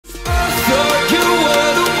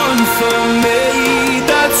for me.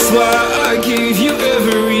 That's why I gave you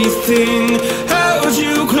everything. Held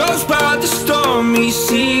you close by the stormy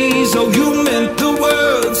seas. Oh, you meant the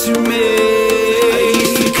world to me. I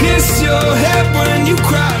used to kiss your head when you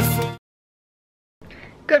cried for.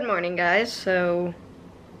 Good morning, guys. So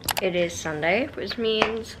it is Sunday, which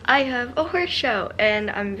means I have a horse show and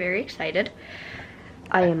I'm very excited.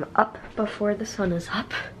 I am up before the sun is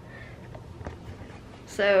up.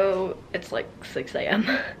 So it's like 6 a.m.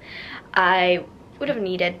 I would have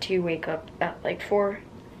needed to wake up at like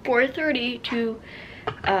 4:30 to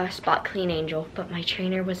spot Clean Angel, but my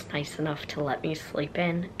trainer was nice enough to let me sleep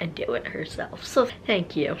in and do it herself. So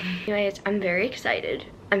thank you. Anyways, I'm very excited.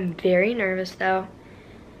 I'm very nervous though.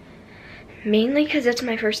 Mainly because it's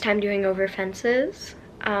my first time doing over fences.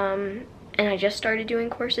 And I just started doing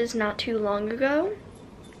courses not too long ago.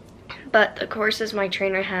 But the courses my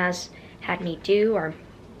trainer has had me do are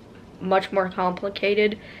much more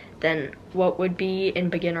complicated than what would be in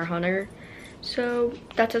beginner hunter. So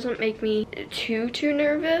that doesn't make me too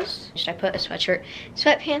nervous. I put a sweatshirt,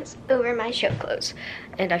 sweatpants over my show clothes.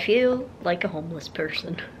 And I feel like a homeless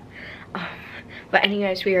person. But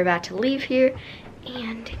anyways, we are about to leave here.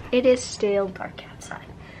 And it is still dark outside.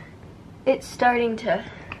 It's starting to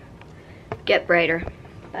get brighter,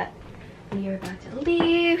 but we are about to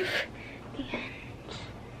leave, and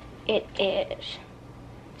it is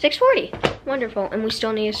 6:40. Wonderful, and we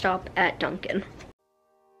still need to stop at Dunkin'.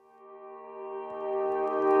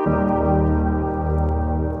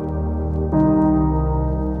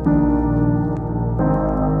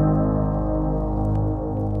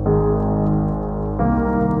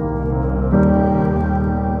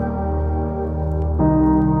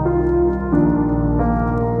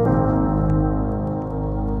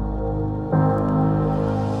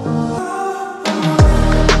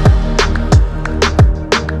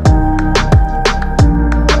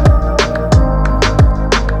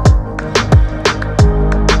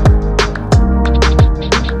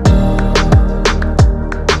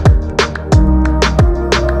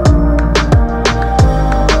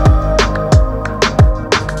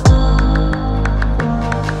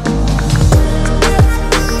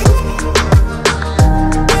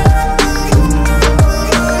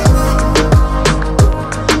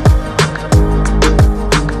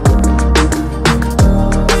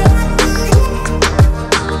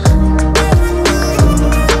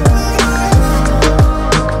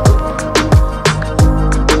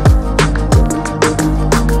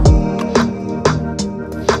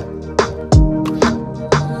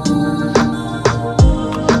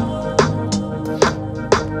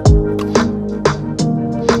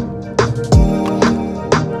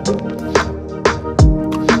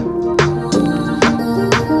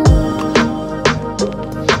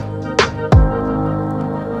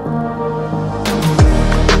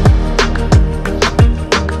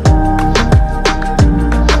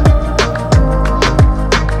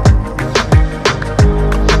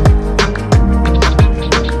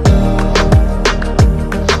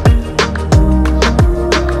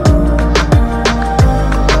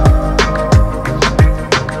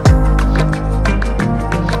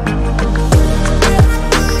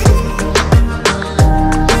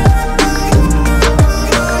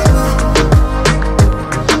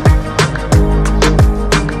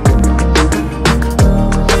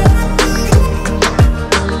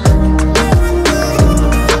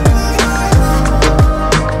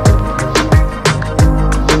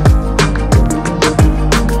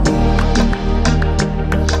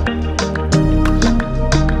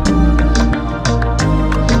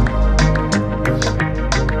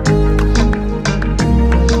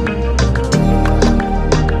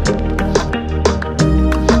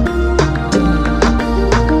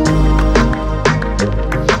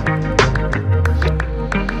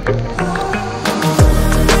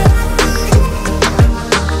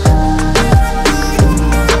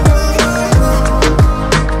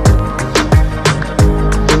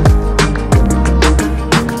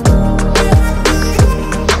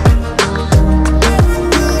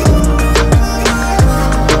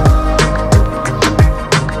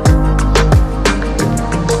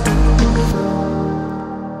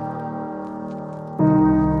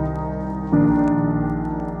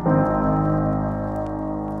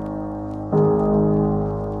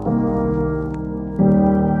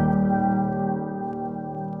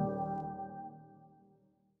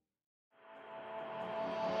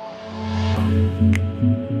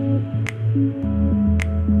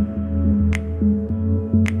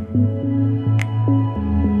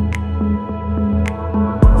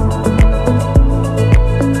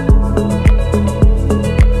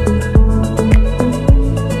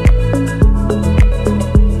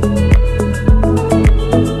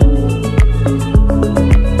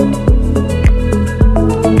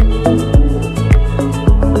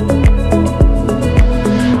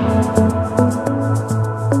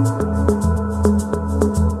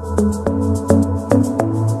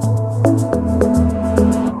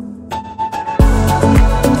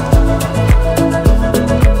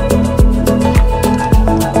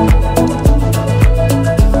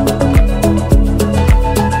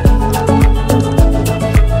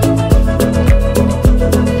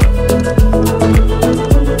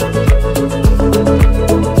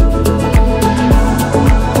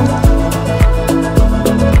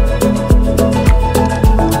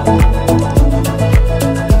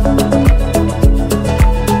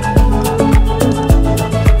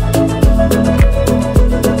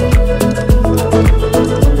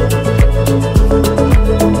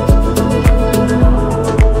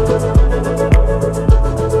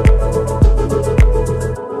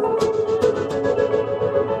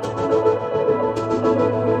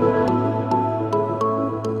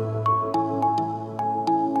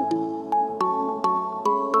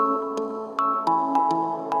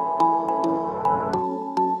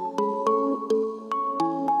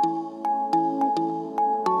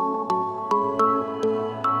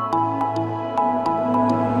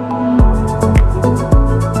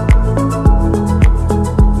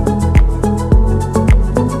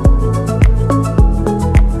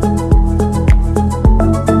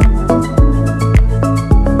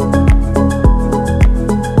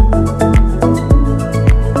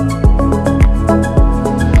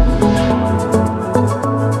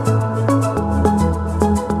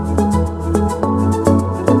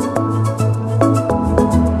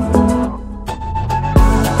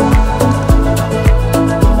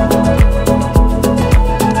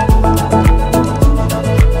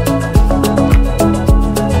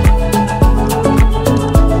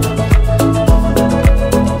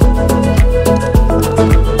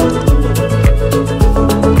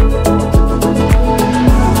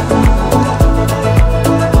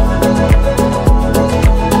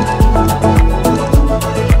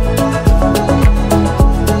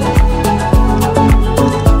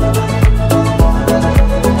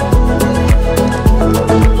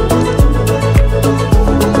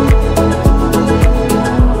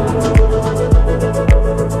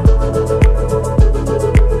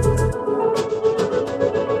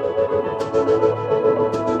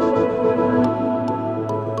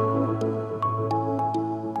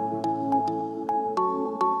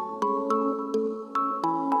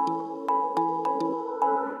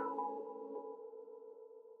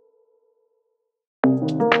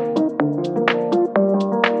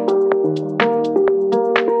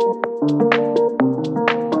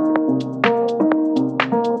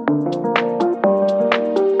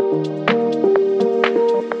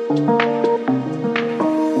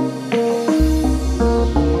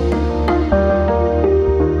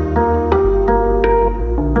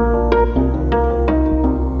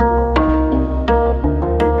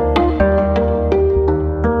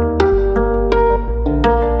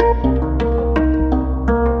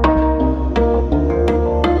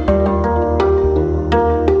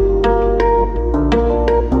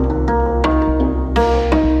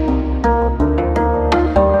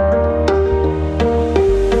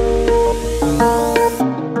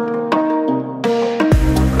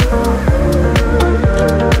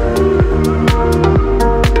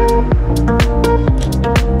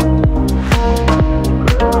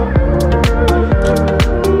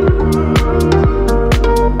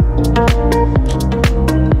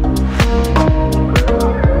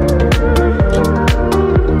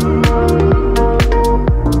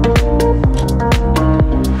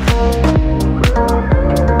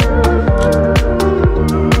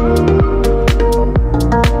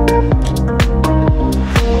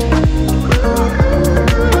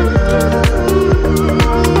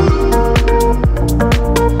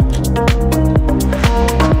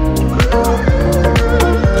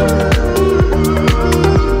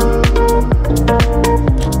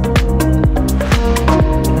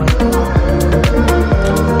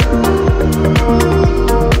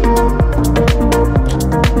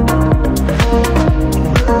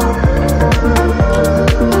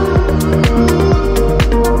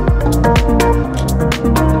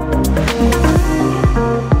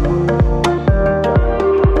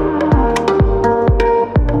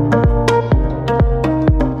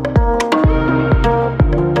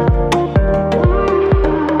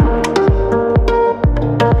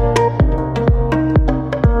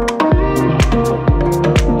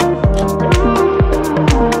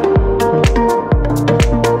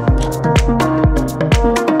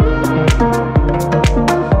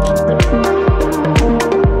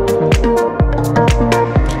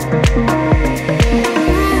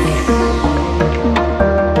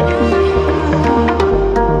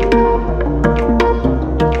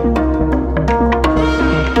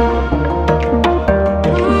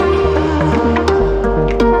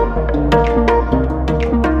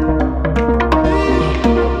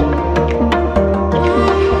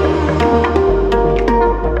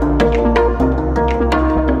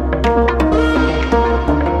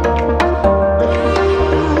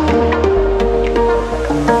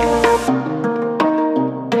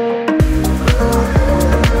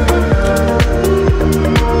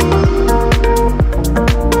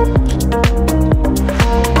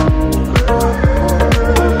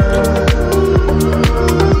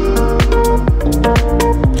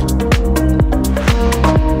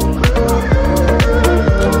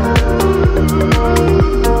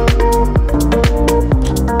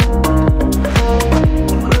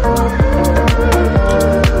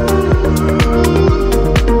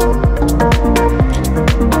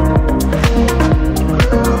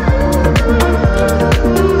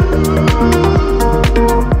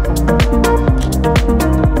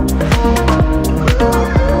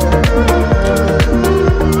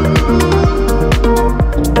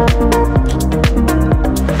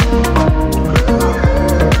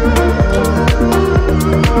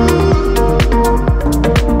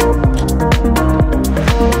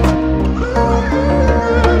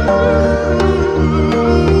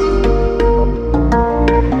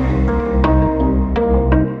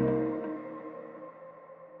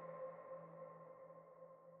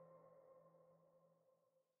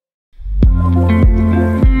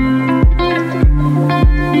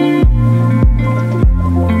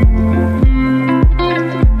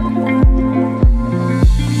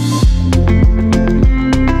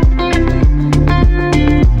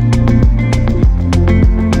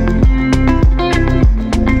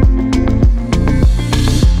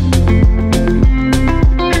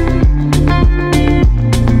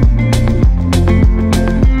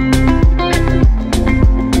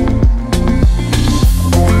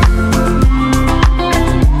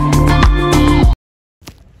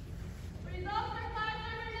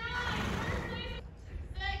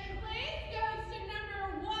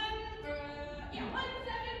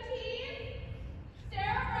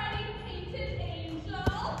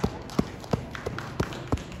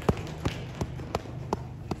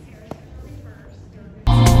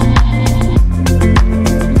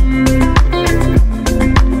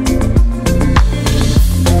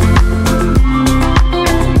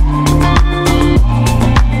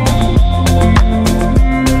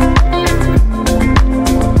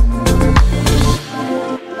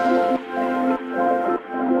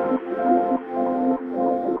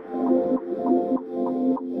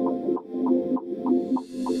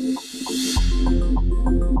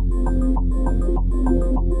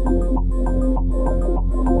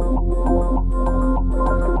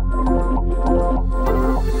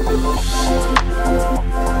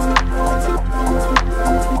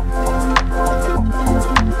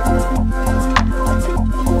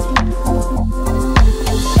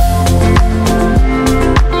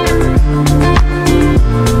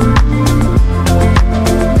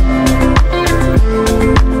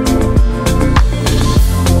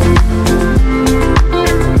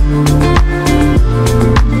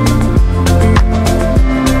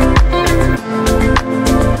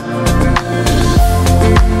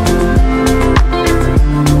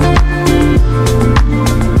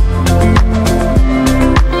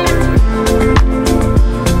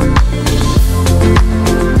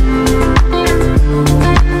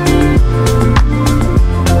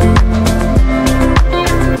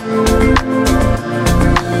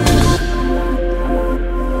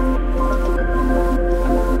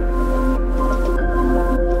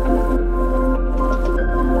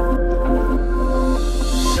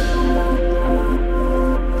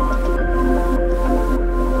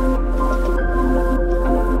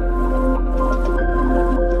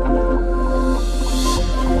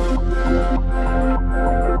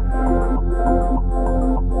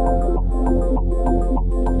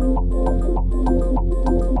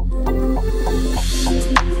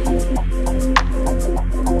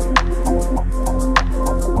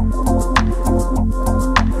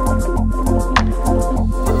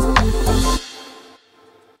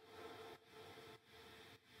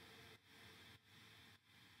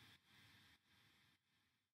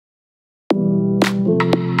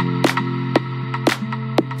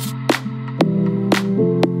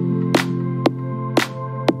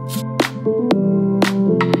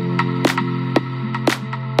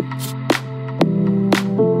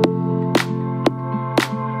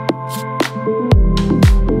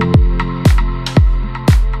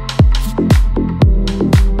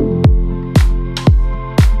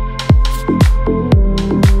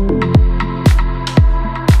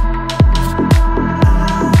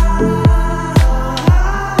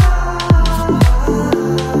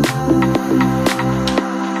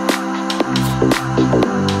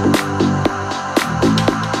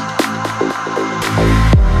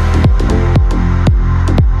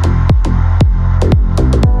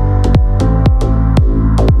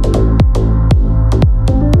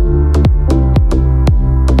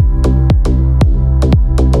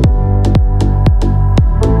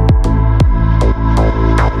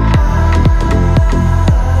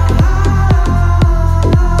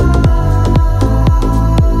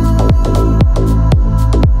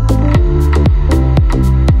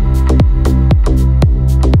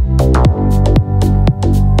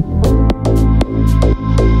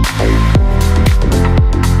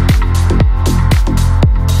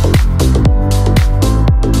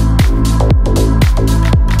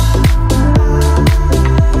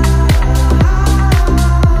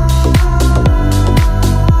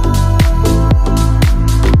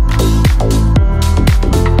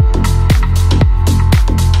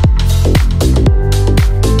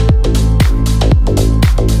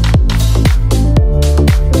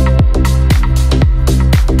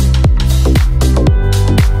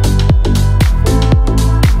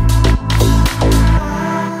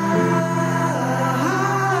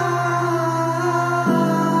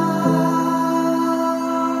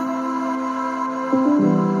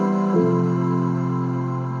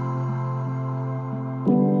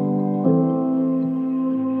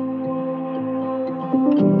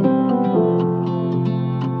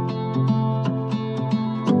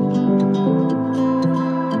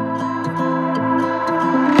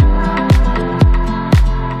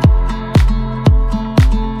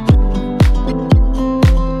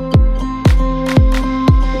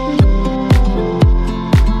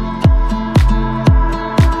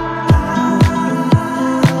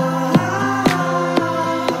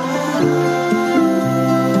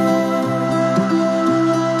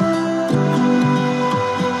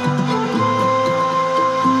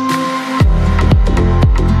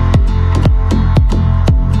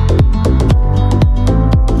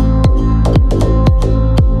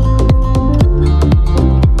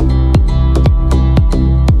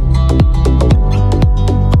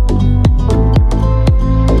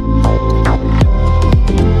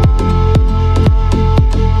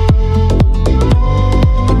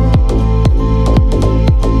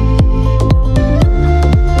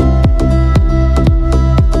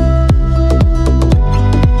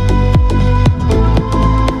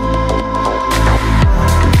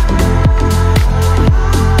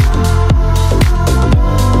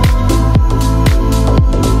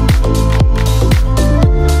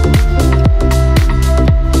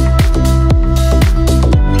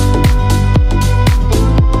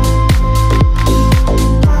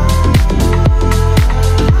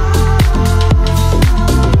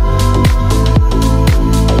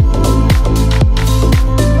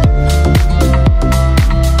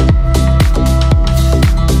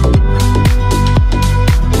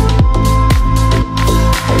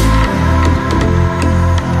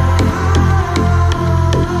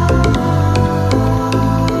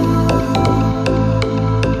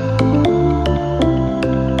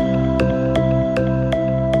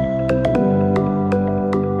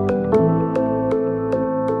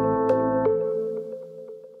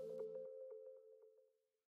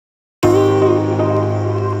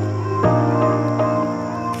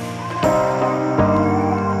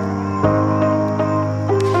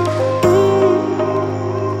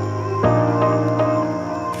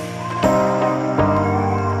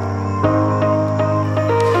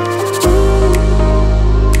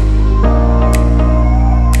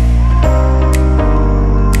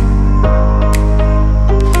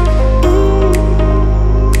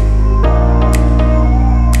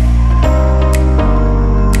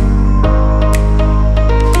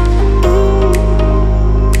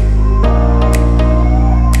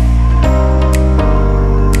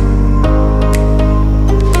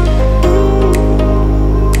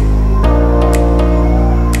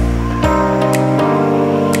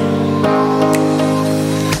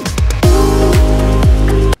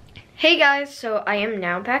 So I am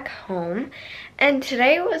now back home, and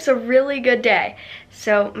today was a really good day.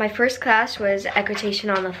 So my first class was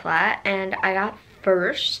equitation on the flat, and I got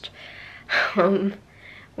first,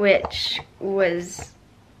 which was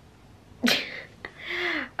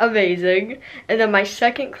amazing. And then my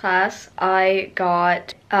second class, I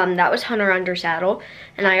got, that was Hunter under saddle,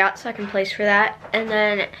 and I got second place for that. And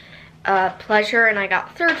then pleasure, and I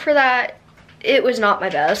got third for that. It was not my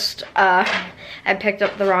best. I picked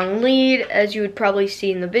up the wrong lead, as you would probably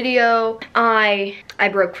see in the video. I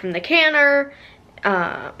broke from the canter.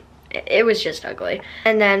 It was just ugly.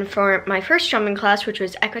 And then for my first jumping class, which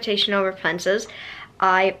was equitation over fences,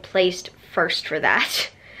 I placed first for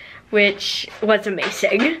that, which was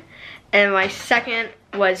amazing. And my second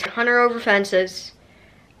was hunter over fences.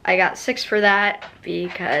 I got 6 for that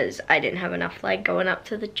because I didn't have enough leg going up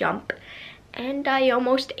to the jump. And I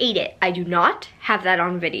almost ate it. I do not have that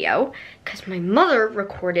on video because my mother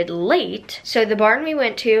recorded late. So the barn we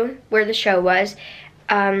went to, where the show was,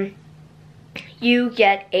 you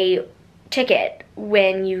get a ticket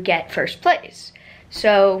when you get first place.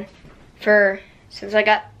 So since I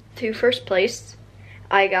got to first place,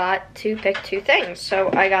 I got to pick 2 things. So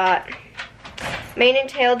I got mane and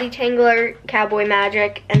tail detangler, cowboy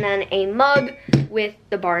magic, and then a mug with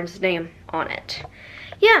the barn's name on it.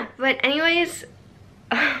 Yeah, but anyways,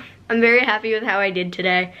 I'm very happy with how I did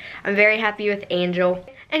today. I'm very happy with Angel.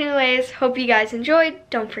 Anyways, hope you guys enjoyed.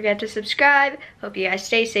 Don't forget to subscribe. Hope you guys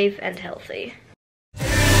stay safe and healthy.